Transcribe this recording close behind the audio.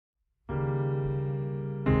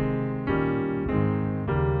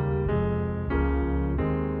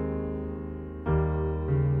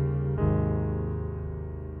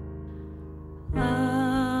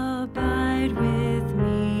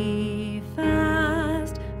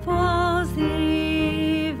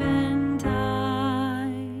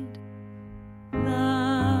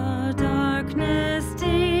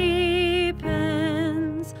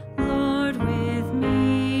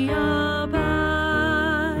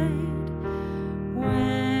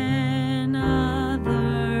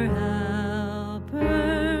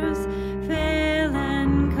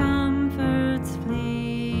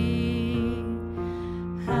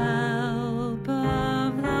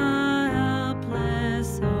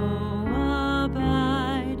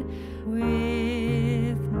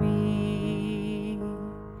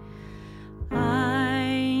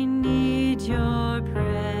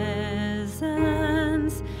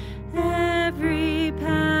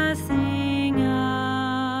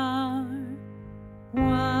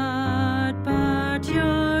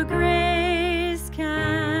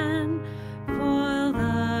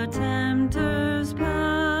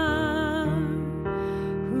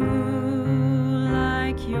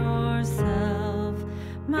yourself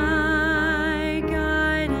my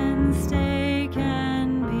guide and stay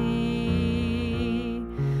can be.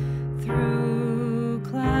 Through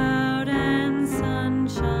cloud and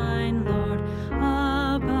sunshine, Lord,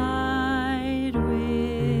 abide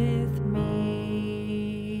with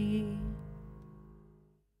me.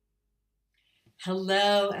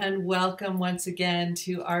 Hello and welcome once again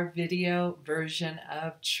to our video version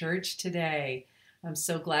of church today. I'm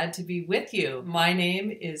so glad to be with you. My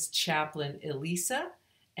name is Chaplain Elisa,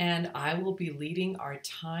 and I will be leading our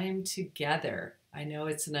time together. I know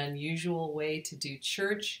it's an unusual way to do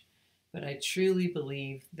church, but I truly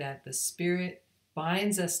believe that the Spirit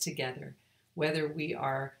binds us together, whether we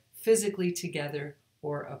are physically together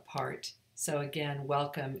or apart. So again,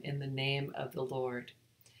 welcome in the name of the Lord.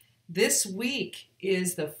 This week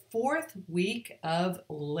is the 4th week of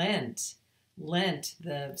Lent. Lent,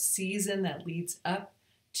 the season that leads up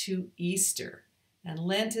to Easter. And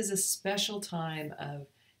Lent is a special time of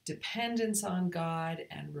dependence on God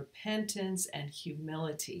and repentance and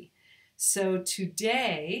humility. So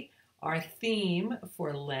today, our theme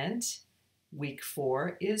for Lent, week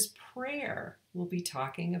 4, is prayer. We'll be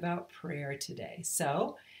talking about prayer today.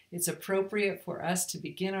 So it's appropriate for us to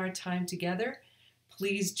begin our time together.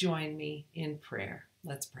 Please join me in prayer.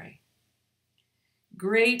 Let's pray.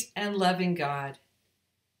 Great and loving God,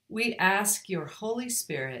 we ask your Holy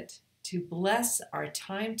Spirit to bless our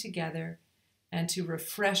time together and to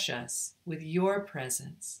refresh us with your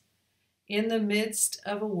presence. In the midst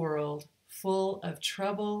of a world full of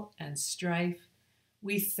trouble and strife,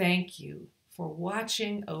 we thank you for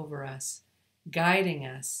watching over us, guiding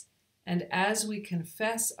us, and as we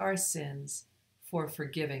confess our sins, for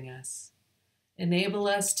forgiving us. Enable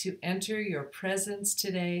us to enter your presence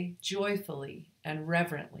today joyfully and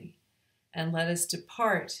reverently, and let us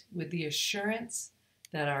depart with the assurance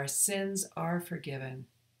that our sins are forgiven.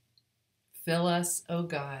 Fill us, O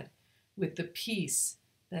God, with the peace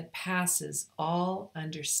that passes all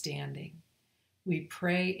understanding. We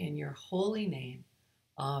pray in your holy name.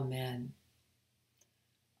 Amen.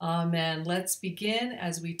 Amen. Let's begin,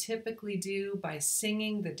 as we typically do, by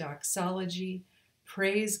singing the doxology,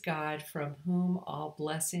 Praise God from whom all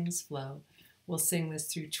blessings flow. We'll sing this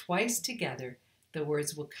through twice together. The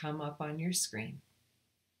words will come up on your screen.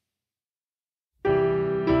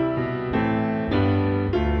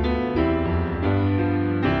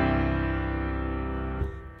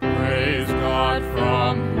 Praise God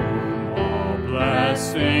from whom all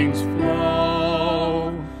blessings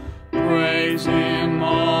flow. Praise Him,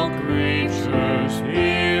 all creatures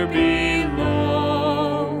here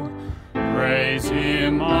below. Praise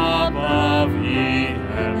Him above, ye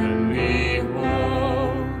heavenly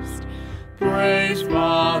host. Praise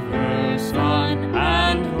Father, Son,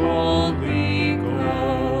 and Holy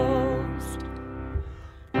Ghost.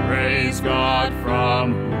 Praise God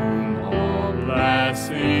from whom all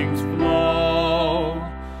blessings flow.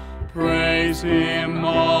 Praise Him,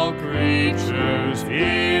 all creatures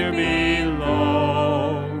here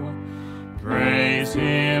below. Praise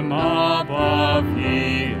Him above,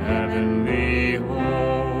 ye heavenly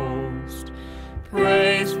host.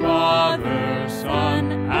 Praise Father,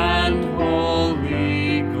 Son, and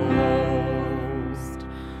Holy Ghost.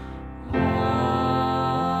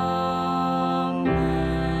 Amen.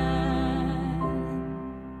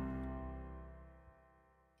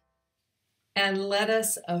 And let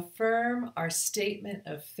us affirm our statement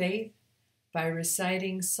of faith by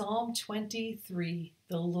reciting Psalm 23,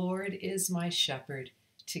 "The Lord is my shepherd,"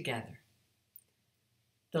 together.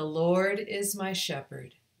 The Lord is my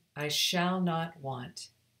shepherd, I shall not want.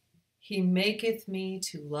 He maketh me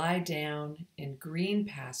to lie down in green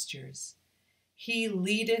pastures. He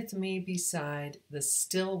leadeth me beside the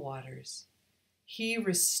still waters. He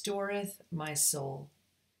restoreth my soul.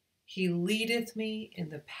 He leadeth me in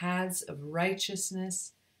the paths of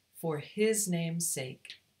righteousness for his name's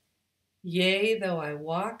sake. Yea, though I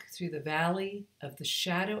walk through the valley of the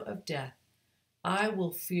shadow of death, I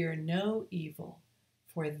will fear no evil,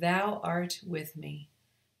 for thou art with me.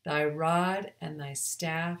 Thy rod and thy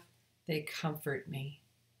staff, they comfort me.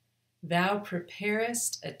 Thou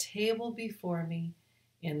preparest a table before me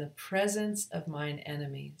in the presence of mine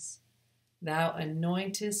enemies. Thou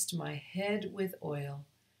anointest my head with oil.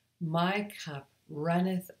 My cup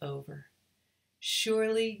runneth over.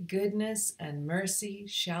 Surely goodness and mercy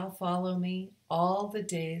shall follow me all the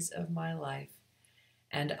days of my life,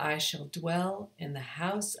 and I shall dwell in the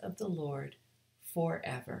house of the Lord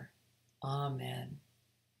forever. Amen.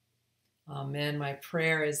 Amen. My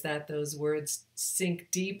prayer is that those words sink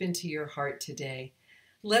deep into your heart today.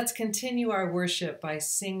 Let's continue our worship by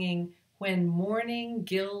singing when morning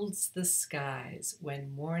gilds the skies,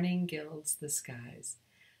 when morning gilds the skies.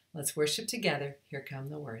 Let's worship together. Here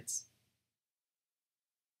come the words.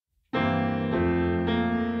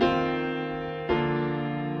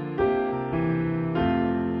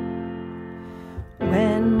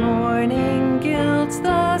 When morning gilds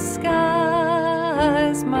the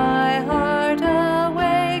skies, my heart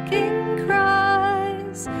awaking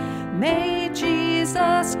cries, may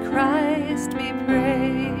Jesus Christ be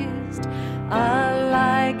praised,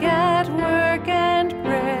 alike at work and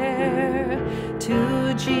prayer,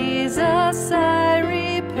 to Jesus I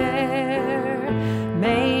repair,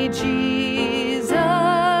 may Jesus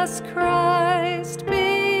Christ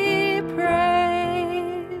be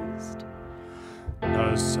praised.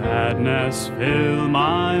 The sadness fill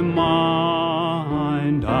my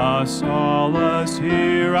mind, a solace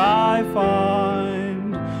here I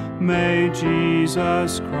find. May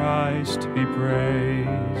Jesus Christ be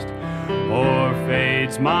praised. O'er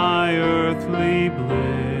fades my earthly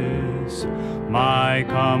bliss, my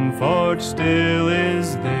comfort still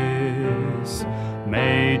is this.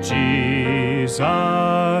 May Jesus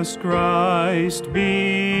Christ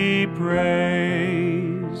be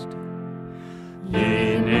praised.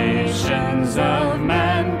 Ye nations of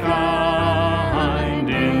mankind,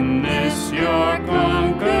 in this your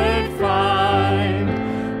concord find.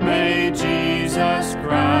 May Jesus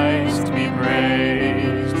Christ be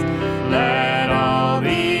praised. Let all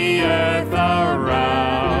the earth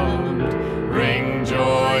around ring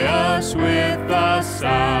joyous with the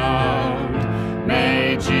sound.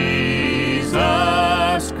 May Jesus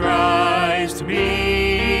Christ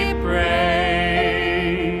be praised.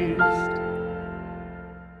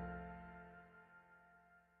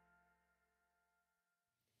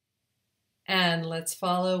 And let's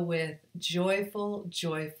follow with joyful,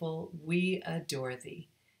 joyful, we adore thee.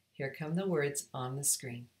 Here come the words on the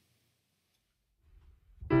screen.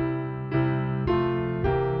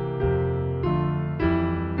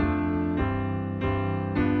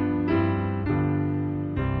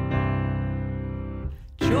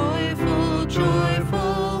 Joyful,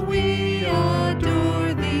 joyful, we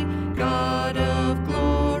adore thee, God of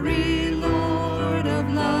glory, Lord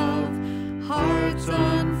of love. Hearts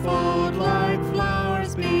unfold like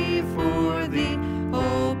flowers before thee,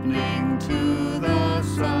 opening to the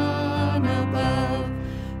sun above.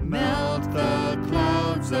 Melt the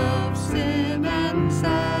clouds of sin and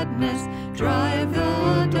sadness, drive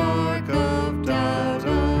the dark of doubt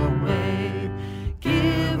away.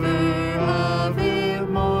 Giver of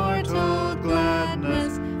immortal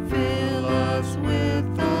gladness, fill us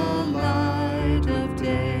with the light of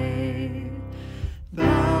day.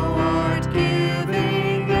 Thou art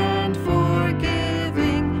giving and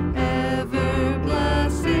forgiving, ever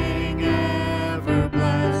blessing, ever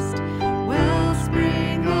blessed,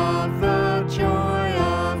 wellspring of the joy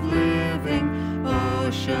of living,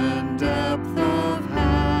 ocean depth of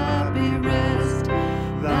happy rest.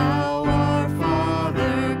 Thou our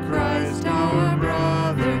Father, Christ our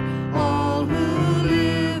brother, all who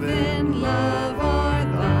live in love are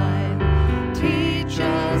thine. Teach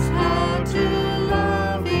us how to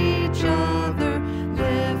love each other,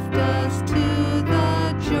 lift us to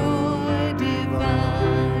the joy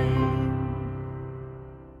divine.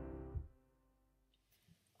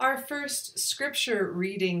 Our first scripture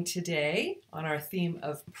reading today on our theme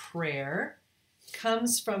of prayer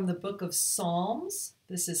comes from the book of Psalms.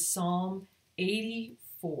 This is Psalm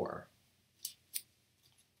 84.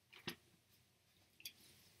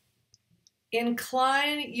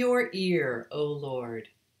 Incline your ear, O Lord,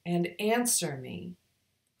 and answer me,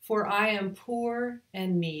 for I am poor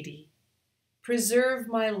and needy. Preserve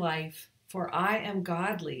my life, for I am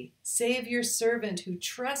godly. Save your servant who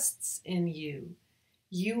trusts in you.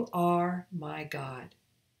 You are my God.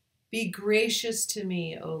 Be gracious to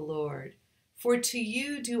me, O Lord, for to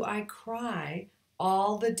you do I cry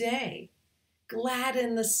all the day.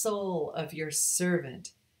 Gladden the soul of your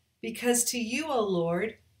servant, because to you, O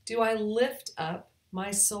Lord, do I lift up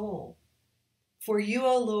my soul. For you,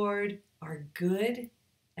 O Lord, are good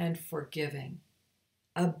and forgiving,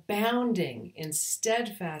 abounding in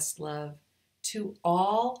steadfast love to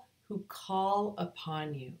all who call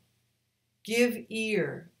upon you. Give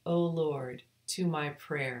ear, O Lord, to my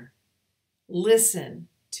prayer. Listen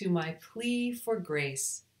to my plea for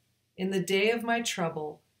grace. In the day of my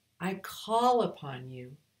trouble, I call upon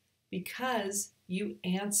you because you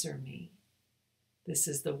answer me. This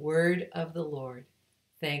is the word of the Lord.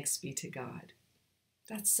 Thanks be to God.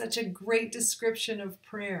 That's such a great description of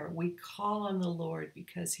prayer. We call on the Lord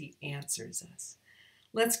because he answers us.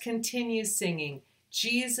 Let's continue singing,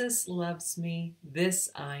 Jesus loves me, this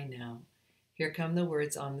I know. Here come the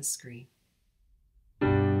words on the screen.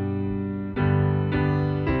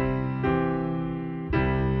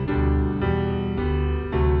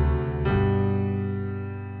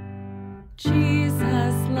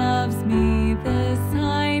 Jesus loves me, this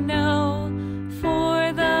I know,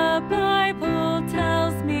 for the Bible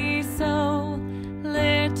tells me so.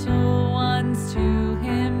 Little ones to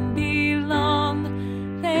him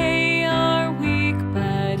belong, they are weak,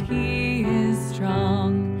 but he is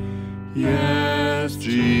strong. Yes,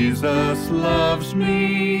 Jesus loves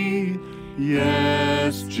me.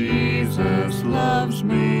 Yes, Jesus loves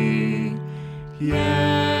me.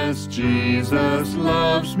 Yes, Jesus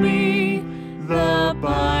loves me. The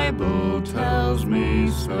Bible tells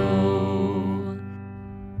me so.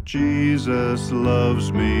 Jesus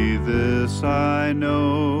loves me, this I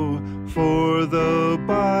know, for the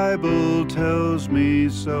Bible tells me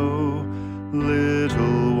so.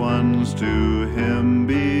 Little ones to him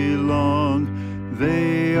belong,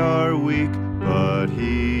 they are weak, but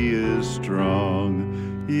he is strong.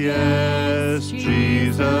 Yes,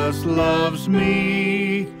 Jesus loves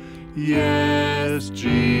me. Yes,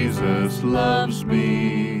 Jesus loves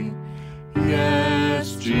me.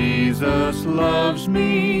 Yes, Jesus loves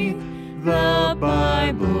me. The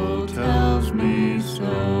Bible tells me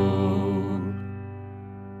so.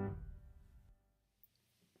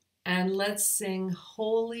 And let's sing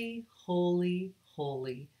Holy, Holy,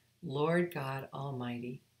 Holy, Lord God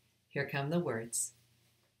Almighty. Here come the words.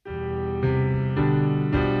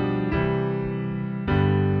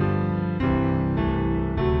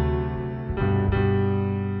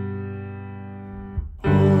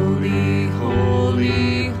 Holy,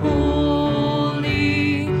 holy,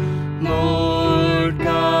 holy, Lord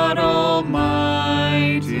God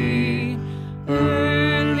Almighty.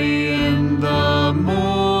 Early in the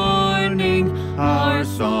morning our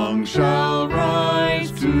song shall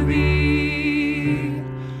rise to thee.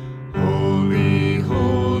 Holy,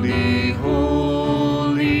 holy,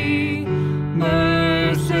 holy,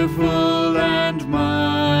 merciful and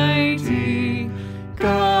mighty,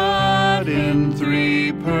 God in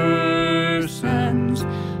three persons,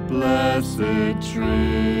 blessed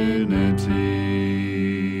Trinity.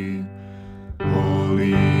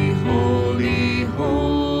 Holy, holy,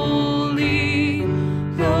 holy,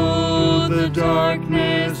 though the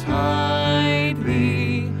darkness hide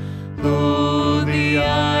thee, though the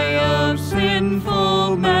eye of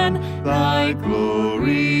sinful men thy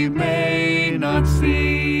glory may not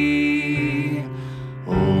see,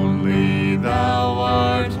 only thou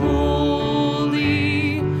art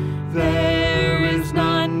holy, there is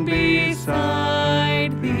none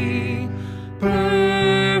beside thee,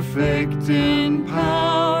 perfect in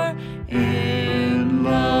power, in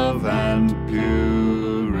love and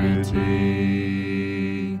purity.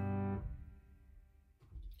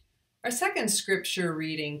 Our second scripture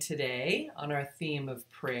reading today on our theme of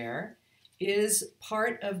prayer is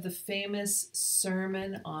part of the famous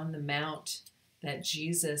Sermon on the Mount that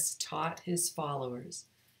Jesus taught his followers.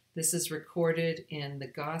 This is recorded in the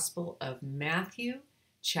Gospel of Matthew,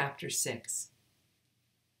 chapter 6.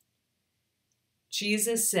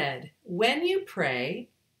 Jesus said, "When you pray,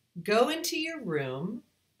 go into your room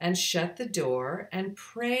and shut the door and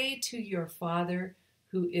pray to your Father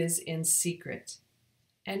who is in secret.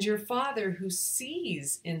 And your Father who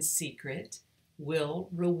sees in secret will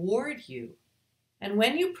reward you. And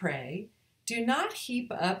when you pray, do not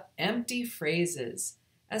heap up empty phrases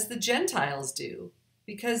as the Gentiles do,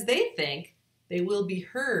 because they think they will be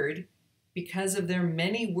heard because of their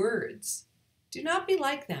many words. Do not be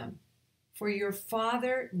like them, for your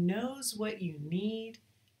Father knows what you need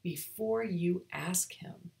before you ask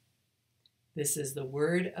him." This is the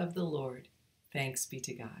word of the Lord. Thanks be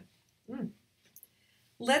to God.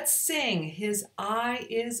 Let's sing, "His eye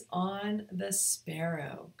is on the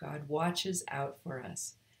sparrow." God watches out for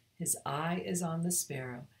us. His eye is on the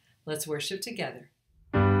sparrow. Let's worship together.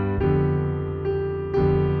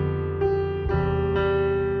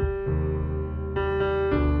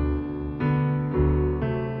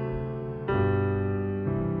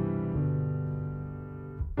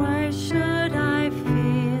 Why should I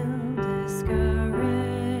feel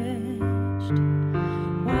discouraged?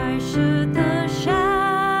 Why should the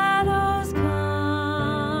shadows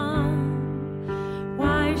come?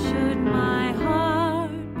 Why should my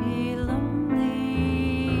heart be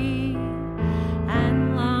lonely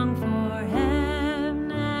and long for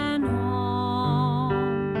heaven and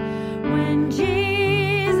home? When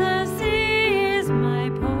Jesus is my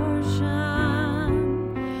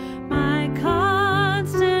portion, my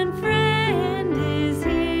constant friend,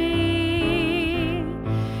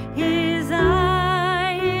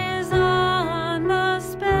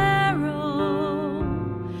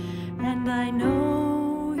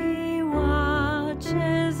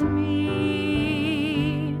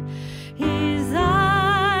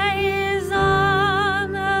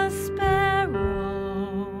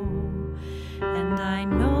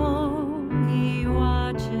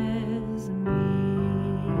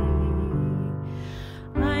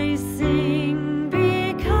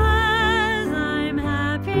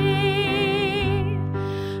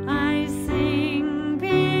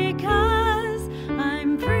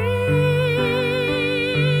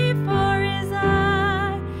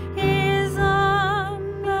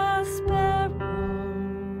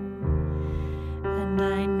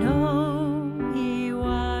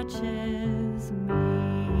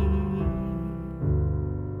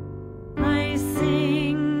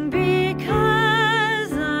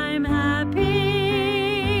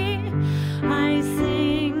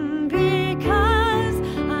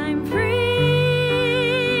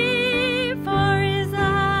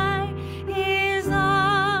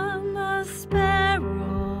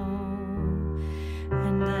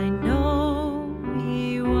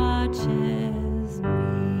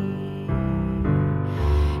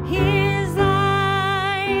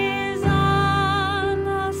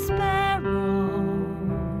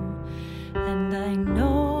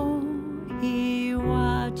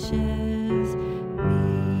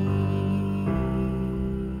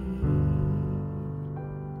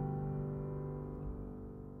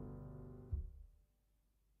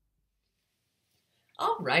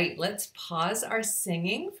 All right, let's pause our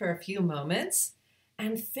singing for a few moments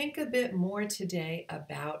and think a bit more today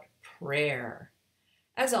about prayer.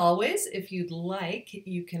 As always, if you'd like,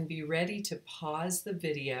 you can be ready to pause the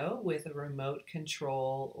video with a remote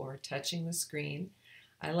control or touching the screen.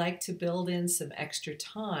 I like to build in some extra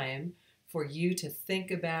time for you to think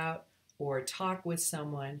about or talk with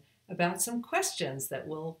someone about some questions that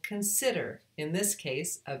we'll consider, in this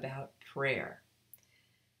case, about prayer.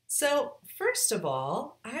 So, first of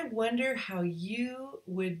all, I wonder how you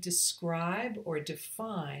would describe or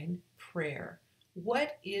define prayer.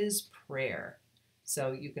 What is prayer?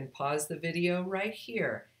 So you can pause the video right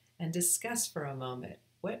here and discuss for a moment.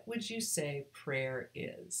 What would you say prayer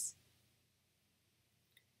is?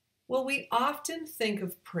 Well, we often think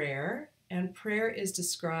of prayer, and prayer is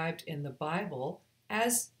described in the Bible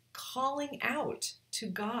as calling out to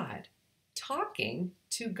God, talking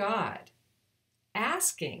to God,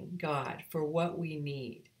 asking God for what we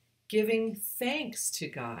need, giving thanks to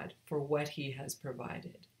God for what He has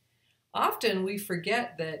provided. Often we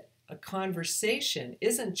forget that a conversation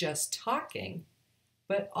isn't just talking,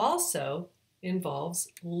 but also involves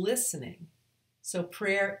listening. So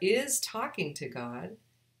prayer is talking to God,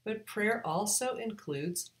 but prayer also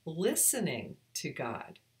includes listening to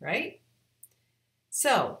God, right?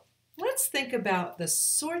 So let's think about the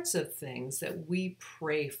sorts of things that we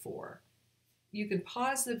pray for. You can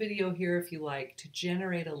pause the video here if you like to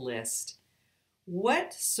generate a list.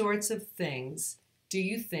 What sorts of things do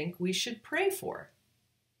you think we should pray for?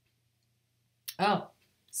 Oh,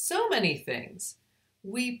 so many things.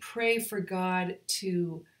 We pray for God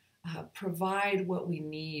to provide what we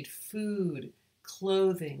need: food,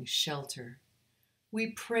 clothing, shelter.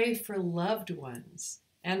 We pray for loved ones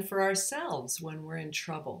and for ourselves when we're in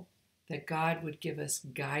trouble, that God would give us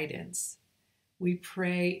guidance. We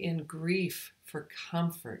pray in grief for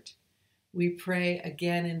comfort. We pray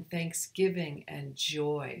again in thanksgiving and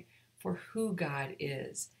joy for who God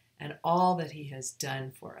is and all that He has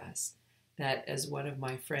done for us. That, as one of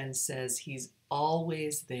my friends says, He's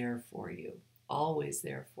always there for you, always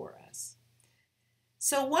there for us.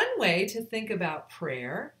 So one way to think about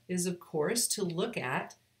prayer is, of course, to look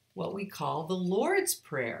at what we call the Lord's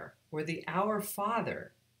Prayer, or the Our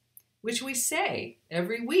Father, which we say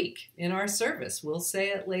every week in our service. We'll say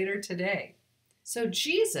it later today. So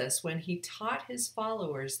Jesus, when He taught His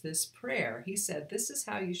followers this prayer, He said, this is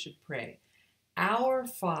how you should pray: Our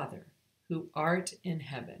Father, who art in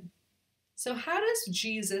heaven. So how does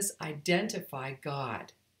Jesus identify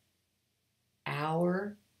God?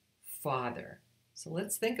 Our Father. So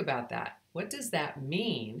let's think about that. What does that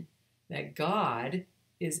mean, that God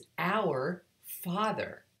is our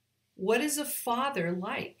Father? What is a father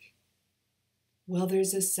like? Well,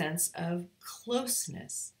 there's a sense of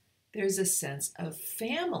closeness. There's a sense of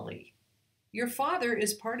family. Your father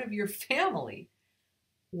is part of your family.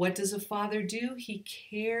 What does a father do? He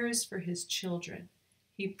cares for his children.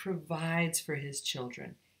 He provides for his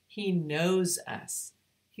children. He knows us.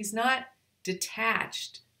 He's not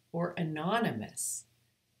detached or anonymous.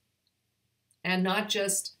 And not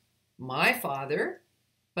just my Father,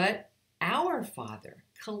 but our Father,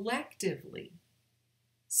 collectively.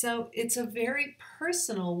 So it's a very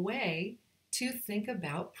personal way to think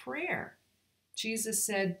about prayer. Jesus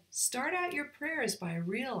said, start out your prayers by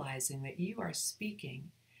realizing that you are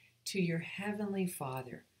speaking to your Heavenly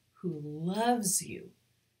Father, who loves you,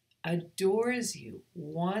 adores you,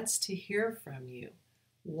 wants to hear from you,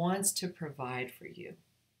 wants to provide for you.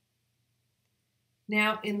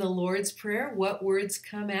 Now, in the Lord's Prayer, what words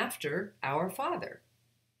come after Our Father?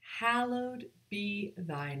 Hallowed be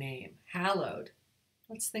thy name. Hallowed.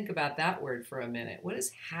 Let's think about that word for a minute. What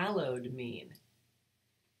does hallowed mean?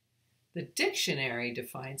 The dictionary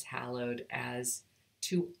defines hallowed as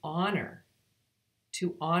to honor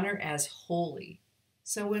as holy.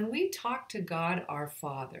 So when we talk to God our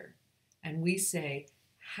Father and we say,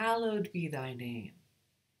 hallowed be thy name,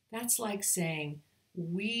 that's like saying,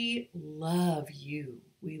 we love you.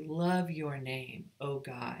 We love your name, O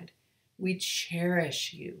God. We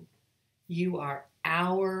cherish you. You are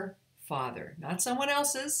our Father, not someone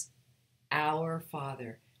else's, our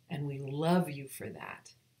Father, and we love you for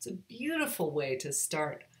that. It's a beautiful way to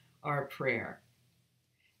start our prayer.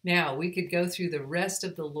 Now, we could go through the rest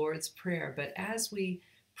of the Lord's Prayer, but as we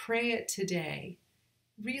pray it today,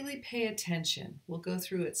 really pay attention. We'll go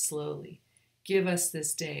through it slowly. Give us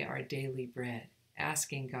this day our daily bread,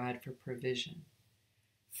 asking God for provision.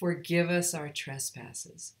 Forgive us our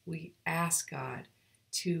trespasses. We ask God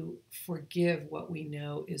to forgive what we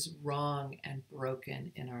know is wrong and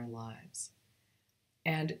broken in our lives.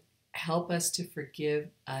 And help us to forgive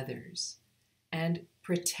others. And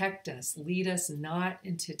Protect us, lead us not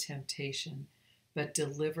into temptation, but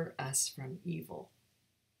deliver us from evil.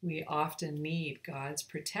 We often need God's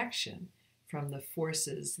protection from the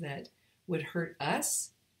forces that would hurt us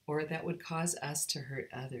or that would cause us to hurt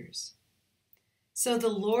others. So the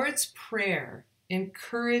Lord's Prayer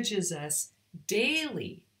encourages us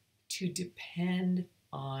daily to depend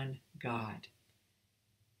on God,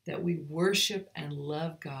 that we worship and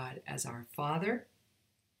love God as our Father.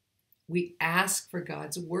 We ask for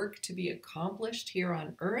God's work to be accomplished here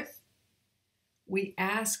on earth. We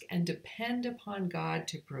ask and depend upon God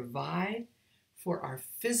to provide for our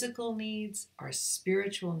physical needs, our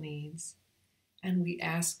spiritual needs, and we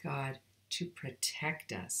ask God to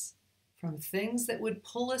protect us from things that would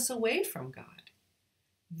pull us away from God.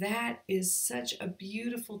 That is such a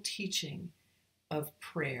beautiful teaching of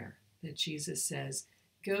prayer that Jesus says,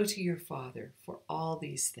 go to your Father for all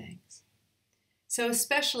these things. So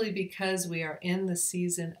especially because we are in the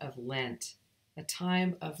season of Lent, a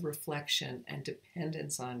time of reflection and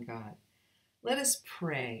dependence on God, let us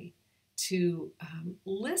pray to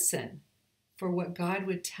listen for what God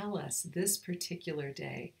would tell us this particular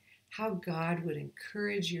day, how God would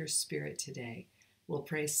encourage your spirit today. We'll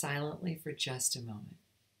pray silently for just a moment.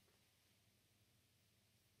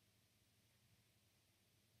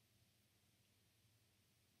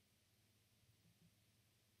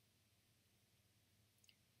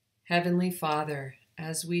 Heavenly Father,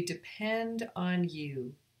 as we depend on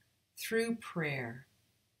you through prayer,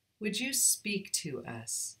 would you speak to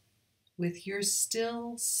us with your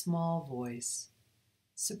still small voice?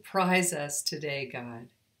 Surprise us today, God,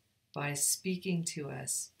 by speaking to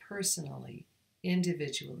us personally,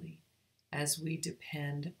 individually, as we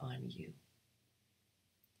depend on you.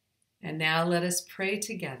 And now let us pray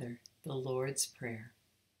together the Lord's Prayer.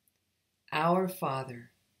 Our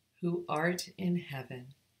Father, who art in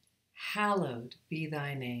heaven, hallowed be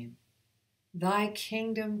thy name. Thy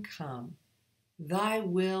kingdom come, thy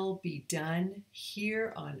will be done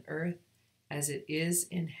here on earth as it is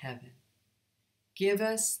in heaven. Give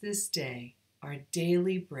us this day our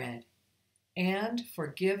daily bread, and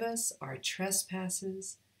forgive us our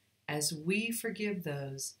trespasses as we forgive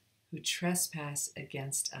those who trespass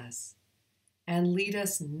against us. And lead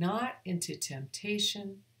us not into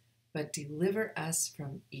temptation, but deliver us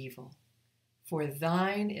from evil. For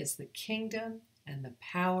thine is the kingdom and the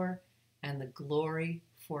power and the glory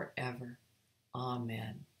forever.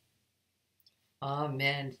 Amen.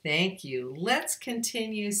 Amen. Thank you. Let's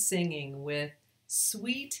continue singing with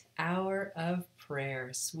Sweet Hour of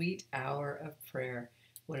Prayer. Sweet Hour of Prayer.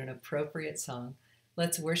 What an appropriate song.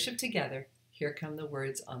 Let's worship together. Here come the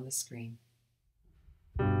words on the screen.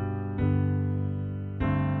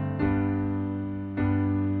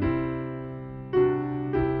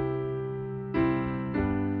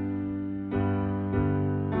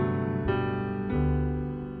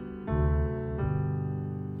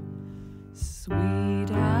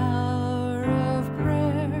 Sweet hour of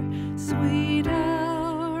prayer, sweet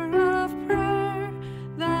hour of prayer,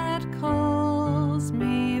 that calls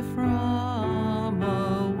me from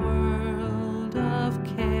a world of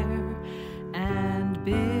care and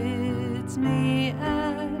bids me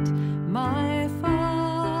at my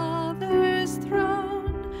Father's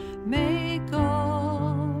throne make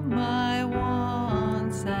all my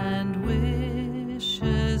wants and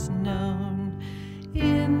wishes known.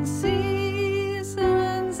 In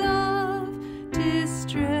seasons of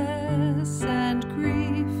distress and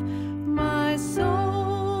grief, my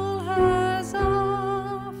soul has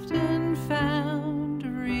often found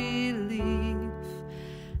relief,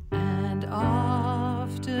 and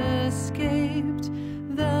oft escaped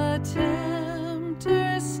the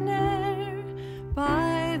tempter's snare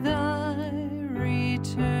by thy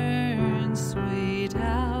return, sweet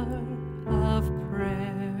hour of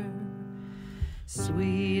prayer.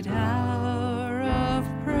 Sweet hour of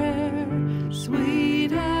prayer,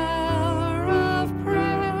 sweet hour of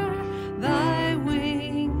prayer, thy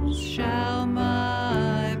wings shall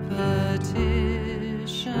my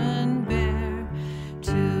petition bear.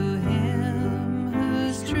 To him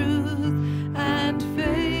whose truth and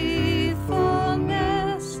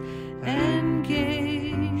faithfulness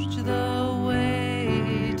engage the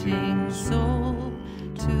waiting soul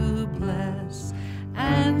to bless.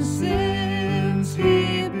 And since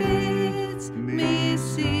he bids me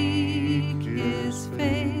seek his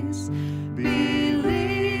face,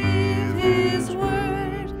 believe his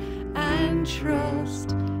word and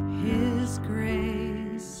trust his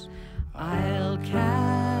grace, I'll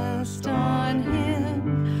cast on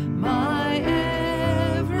him my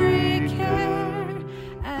every care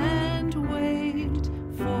and wait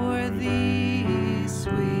for thee,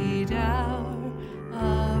 sweet hour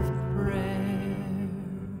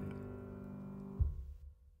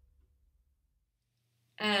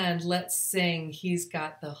And let's sing, He's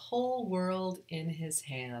Got the Whole World in His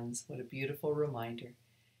Hands. What a beautiful reminder.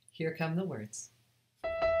 Here come the words.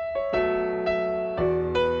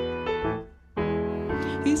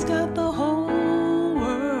 He's got the whole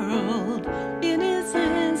world in His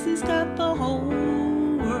hands. He's got the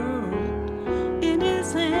whole world in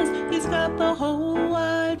His hands. He's got the whole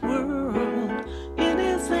wide world in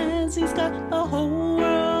His hands. He's got the whole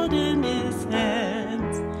world in His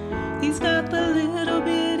hands. He's got the little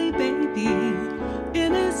bitty baby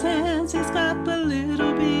in His hands. He's got the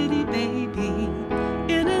little bitty baby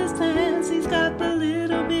in His hands. He's got the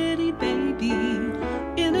little bitty baby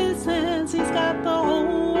in His hands. He's got the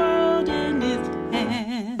whole world in His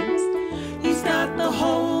hands. He's got the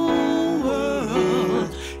whole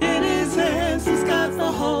world in His hands. He's got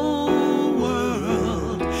the whole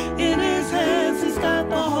world in His hands. He's got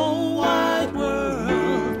the whole wide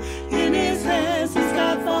world in His hands. He's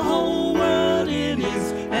got the whole world in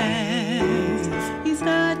His hands. He's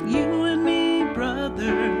got you and me,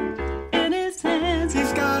 brother, in His hands.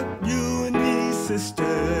 He's got you and me,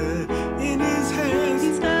 sister, in His hands.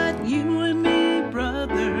 He's got you and me,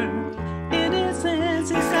 brother, in His hands.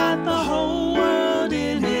 He's got the whole world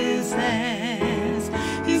in His hands.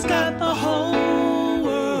 He's got the whole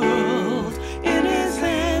world in His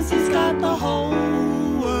hands. He's got the whole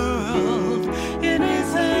world in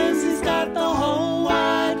His hands. He's got the whole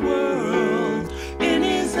wide world in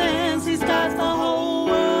His hands. He's got the whole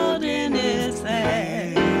world in His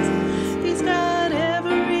hands. He's got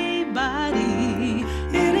everybody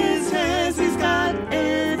in His hands. He's got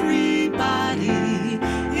everybody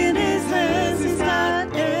in His hands. He's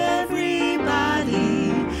got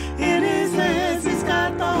everybody in His hands. He's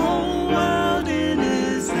got the whole world in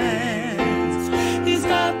His hands. He's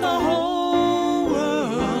got the whole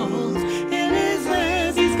world in His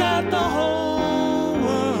hands. He's got the whole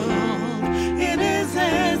world in His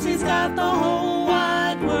hands. He's got the whole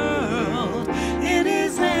wide world in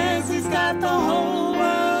His hands. He's got the whole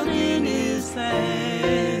world in His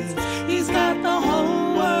hands. He's got the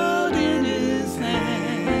whole world in His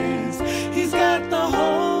hands. He's got the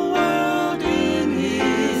whole world in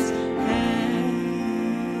His hands.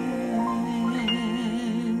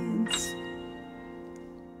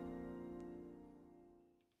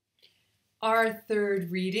 Our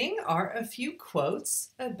third reading are a few quotes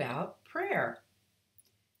about prayer.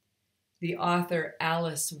 The author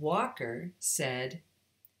Alice Walker said,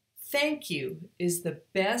 "Thank you is the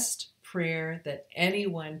best prayer that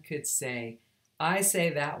anyone could say. I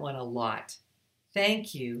say that one a lot.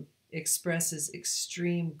 Thank you expresses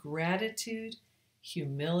extreme gratitude,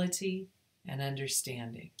 humility, and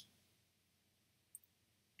understanding."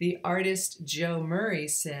 The artist Joe Murray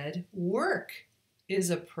said, "Work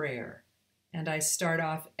is a prayer, and I start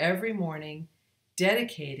off every morning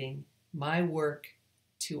dedicating my work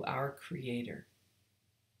to our Creator."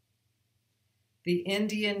 The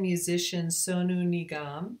Indian musician Sonu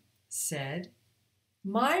Nigam said,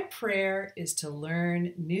 "My prayer is to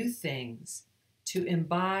learn new things, to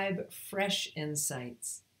imbibe fresh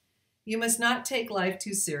insights. You must not take life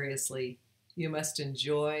too seriously. You must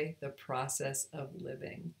enjoy the process of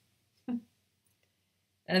living."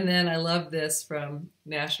 And then I love this from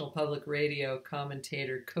National Public Radio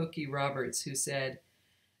commentator Cokie Roberts, who said,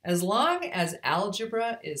 "As long as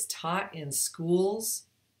algebra is taught in schools,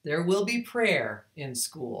 there will be prayer in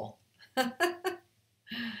school."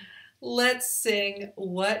 Let's sing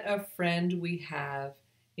What a Friend We Have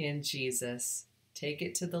in Jesus. Take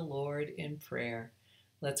it to the Lord in prayer.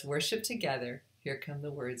 Let's worship together. Here come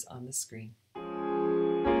the words on the screen.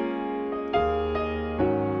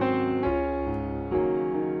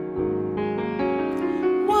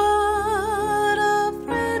 What a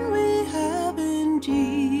friend we have in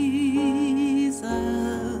Jesus.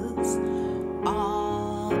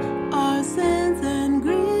 All our sins and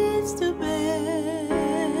griefs to bear.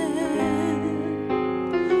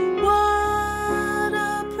 What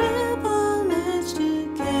a privilege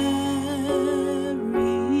to carry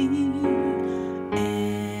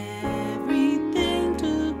every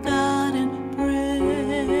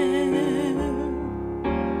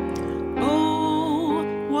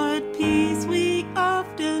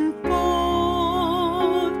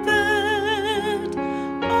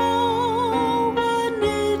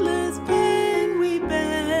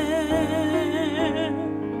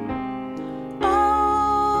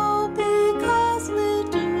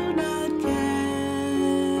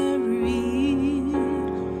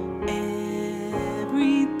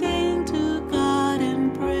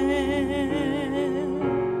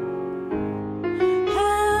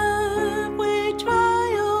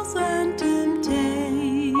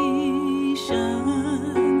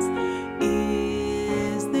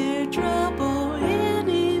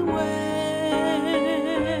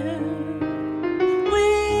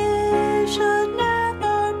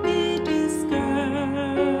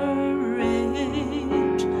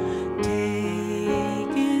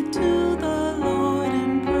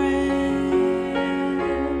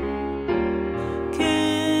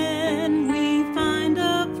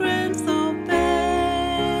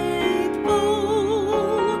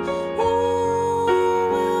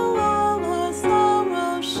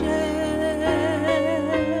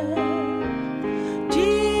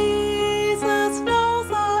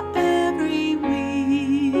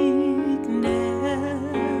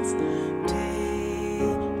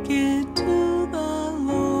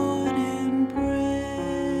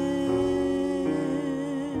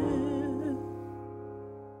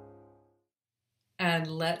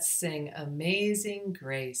let's sing Amazing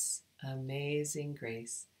Grace, Amazing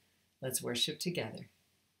Grace. Let's worship together.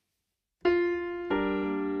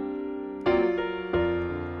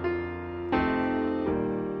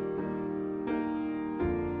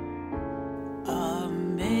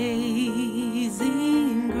 Amazing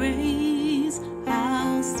grace,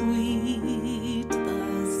 how sweet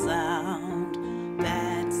the sound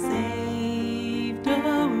that saved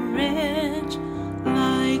a wretch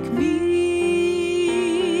like me.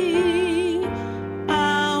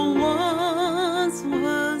 I once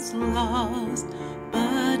was lost,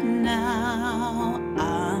 but now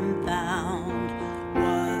I'm found.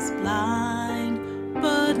 Was blind,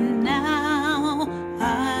 but now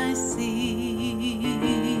I see.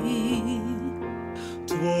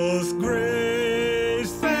 'Twas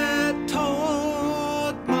grace that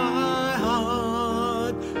taught my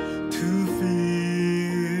heart to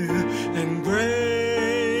fear, and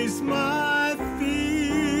grace my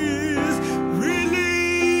fears relieved.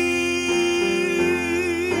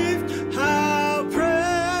 How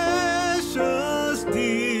precious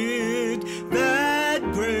did that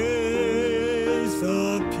grace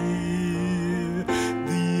appear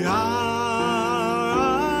the hour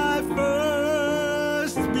I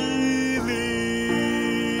first believed.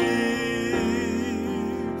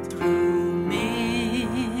 Through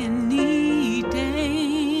many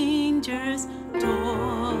dangers,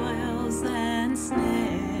 toils, and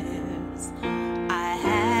snares, I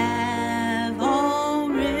have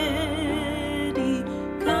already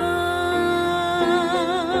come.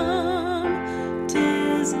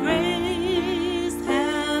 'Tis grace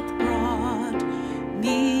hath brought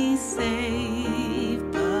me safe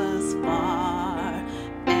thus far,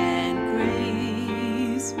 and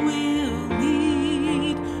grace will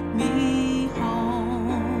lead me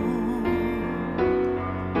home.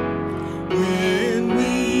 When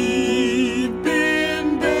we've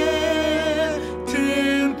been there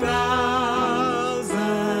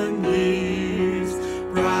 10,000 years,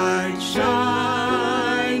 bright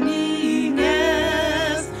shining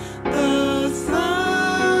as the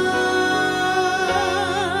sun,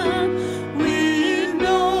 with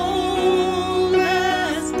no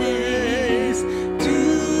less days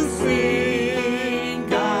to sing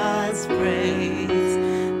God's praise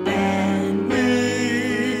than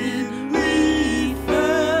when we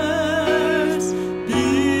first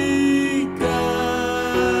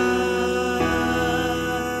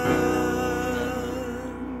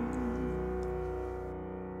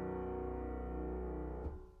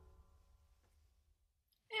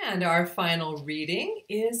And our final reading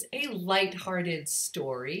is a lighthearted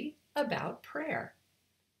story about prayer.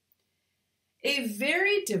 A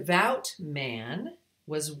very devout man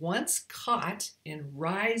was once caught in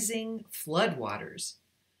rising floodwaters.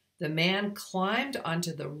 The man climbed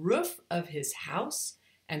onto the roof of his house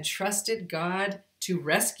and trusted God to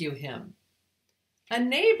rescue him. A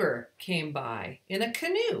neighbor came by in a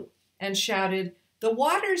canoe and shouted, "The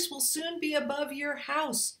waters will soon be above your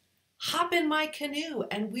house. Hop in my canoe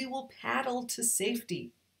and we will paddle to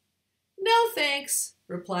safety." "No, thanks,"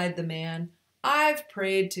 replied the man. "I've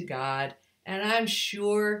prayed to God and I'm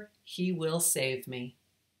sure He will save me."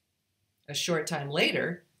 A short time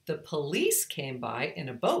later, the police came by in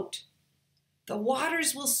a boat. "The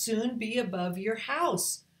waters will soon be above your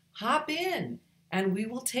house. Hop in and we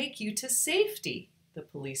will take you to safety," the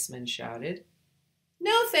policeman shouted.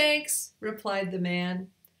 "No, thanks," replied the man.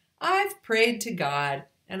 "I've prayed to God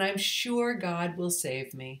and I'm sure God will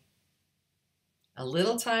save me." A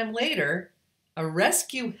little time later, a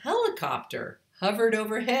rescue helicopter hovered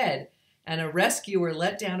overhead, and a rescuer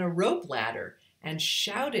let down a rope ladder and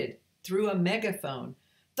shouted through a megaphone,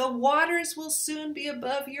 "The waters will soon be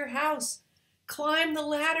above your house. Climb the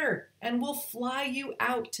ladder and we'll fly you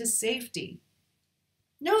out to safety."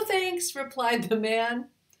 "No thanks," replied the man.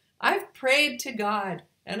 "I've prayed to God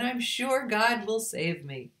and I'm sure God will save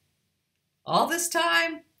me." All this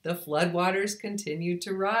time, the floodwaters continued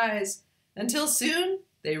to rise until soon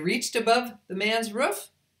they reached above the man's roof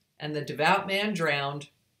and the devout man drowned.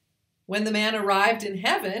 When the man arrived in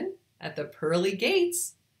heaven at the pearly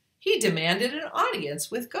gates, he demanded an audience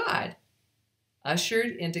with God.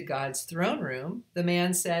 Ushered into God's throne room, the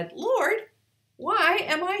man said, "Lord, why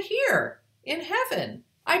am I here in heaven?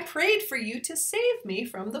 I prayed for you to save me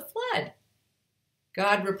from the flood."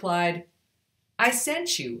 God replied, "I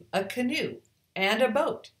sent you a canoe and a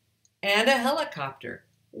boat and a helicopter.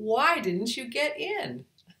 Why didn't you get in?"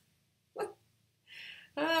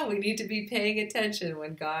 We need to be paying attention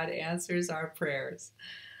when God answers our prayers.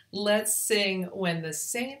 Let's sing "When the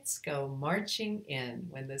Saints Go Marching In."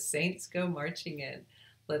 When the saints go marching in.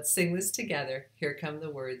 Let's sing this together. Here come the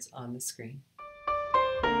words on the screen.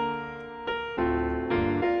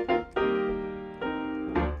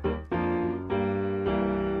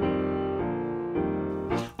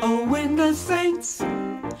 the saints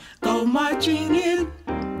go marching in.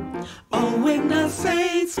 Oh, when the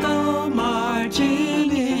saints go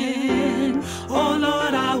marching in. Oh,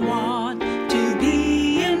 Lord, I want to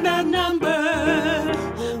be in that number.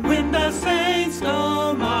 Oh, when the saints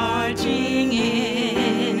go marching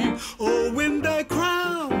in. Oh, when they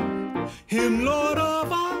crown him Lord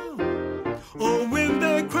of all. Oh, when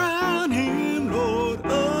they crown him Lord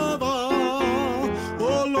of all.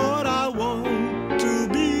 Oh, Lord, I want to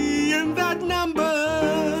be in that number.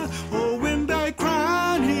 Oh, when they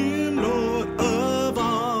crown him Lord of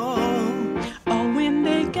all. Oh, when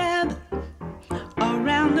they gather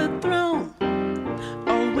around the throne.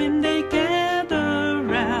 Oh, when they gather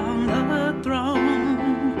around the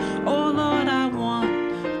throne. Oh, Lord, I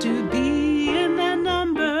want to be in that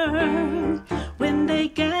number. When they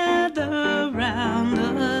gather around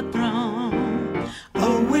the throne.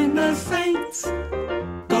 Oh, when the saints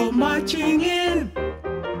go marching in.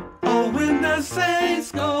 Oh, when the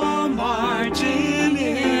saints go marching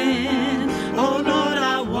in. Oh, Lord,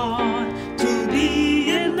 I want to be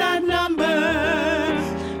in that number.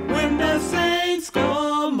 When the saints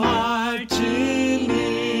go marching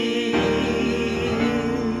in.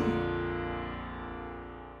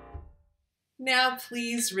 Now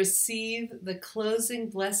please receive the closing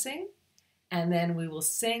blessing, and then we will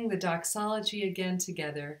sing the doxology again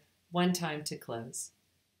together, one time to close.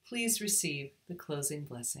 Please receive the closing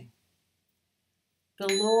blessing.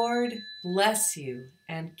 The Lord bless you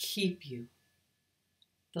and keep you.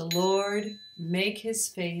 The Lord make his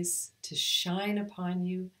face to shine upon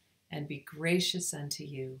you and be gracious unto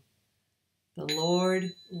you. The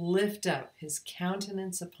Lord lift up his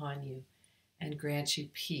countenance upon you and grant you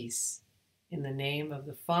peace. In the name of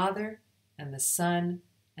the Father, and the Son,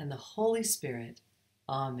 and the Holy Spirit.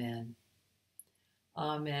 Amen.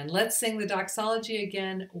 Amen. Let's sing the doxology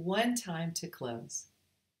again, one time to close.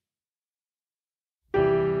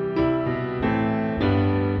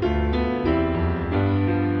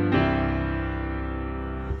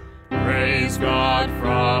 Praise God,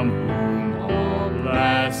 from whom all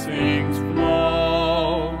blessings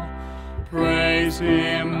flow. Praise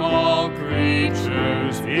him, all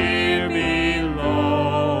creatures here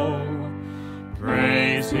below.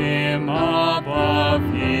 Praise him above,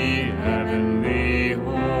 ye heavenly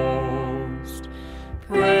host.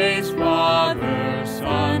 Praise Father,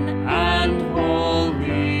 Son, and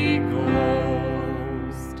Holy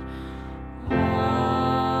Ghost.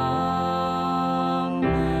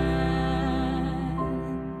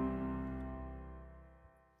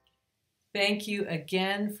 Thank you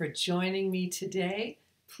again for joining me today.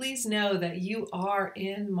 Please know that you are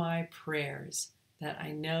in my prayers, that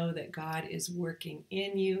I know that God is working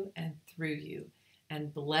in you and through you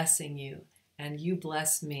and blessing you, and you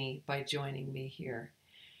bless me by joining me here.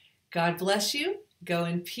 God bless you. Go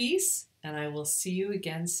in peace, and I will see you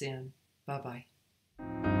again soon. Bye-bye.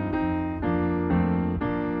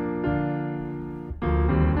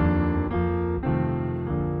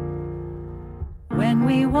 When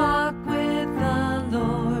we walk with the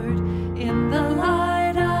Lord in the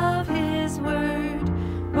light of his word,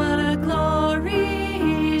 what a glory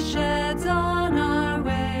he sheds on our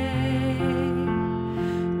way.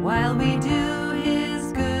 While we do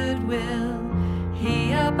his good will,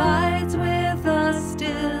 he abides with us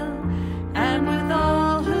still, and with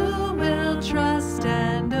all who will trust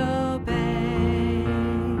and obey.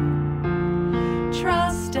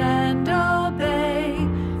 Trust and obey,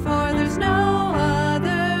 for there's no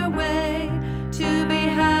other way to be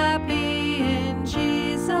happy in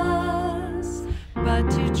Jesus, but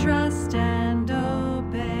to trust and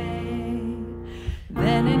obey.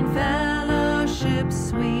 Then in fellowship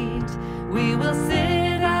sweet we will sing